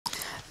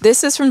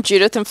This is from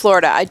Judith in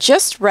Florida. I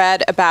just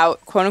read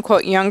about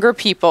quote-unquote younger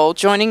people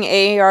joining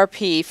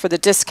AARP for the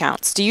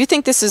discounts. Do you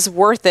think this is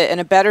worth it and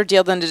a better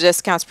deal than the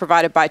discounts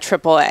provided by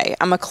AAA?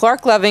 I'm a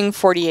Clark-loving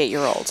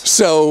 48-year-old.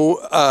 So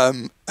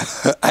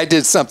I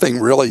did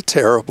something really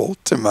terrible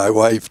to my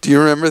wife. Do you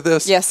remember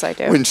this? Yes, I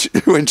do.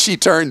 When she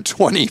turned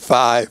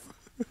 25,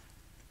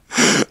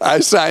 I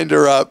signed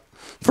her up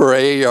for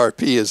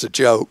AARP as a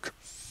joke.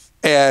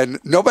 And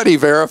nobody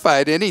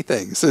verified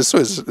anything. This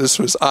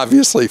was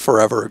obviously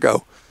forever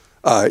ago,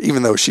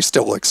 even though she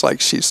still looks like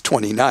she's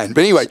 29.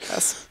 But anyway,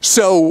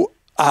 so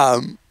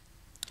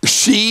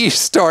she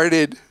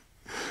started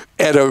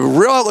at a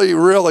really,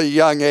 really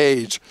young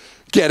age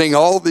getting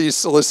all these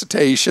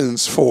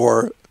solicitations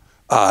for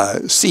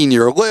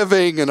senior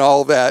living and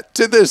all that.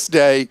 To this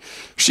day,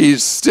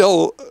 she's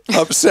still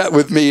upset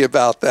with me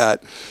about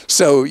that.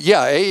 So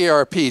yeah,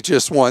 AARP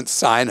just wants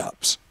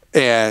signups.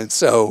 And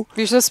so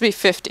you're supposed to be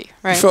 50,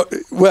 right?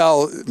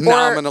 Well,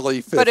 nominally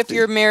 50. But if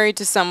you're married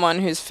to someone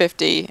who's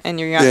 50 and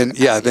you're young,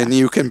 then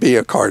you can be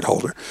a card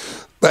holder.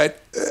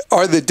 But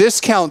are the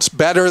discounts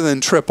better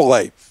than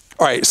AAA?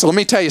 All right, so let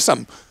me tell you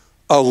something.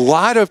 A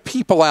lot of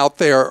people out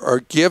there are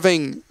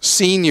giving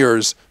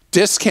seniors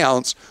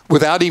discounts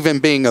without even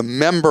being a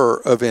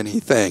member of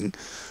anything.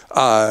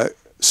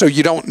 So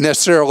you don't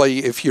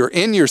necessarily, if you're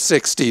in your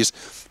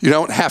 60s, you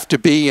don't have to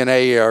be an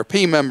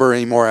AARP member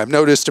anymore. I've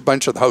noticed a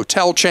bunch of the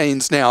hotel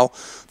chains now,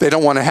 they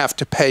don't want to have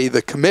to pay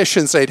the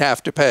commissions they'd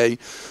have to pay.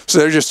 So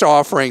they're just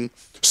offering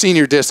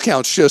senior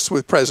discounts just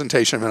with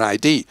presentation of an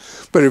ID.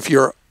 But if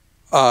you're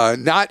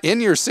not in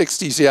your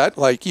 60s yet,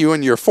 like you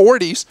in your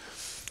 40s,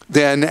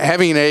 then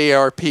having an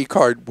AARP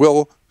card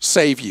will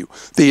save you.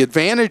 The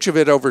advantage of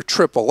it over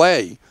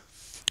AAA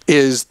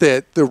is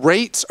that the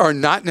rates are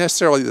not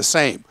necessarily the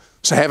same.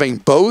 So having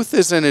both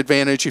is an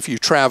advantage if you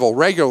travel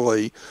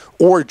regularly,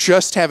 or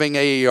just having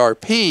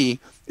AARP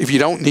if you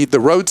don't need the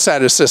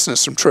roadside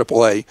assistance from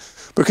AAA,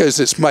 because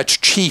it's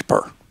much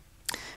cheaper.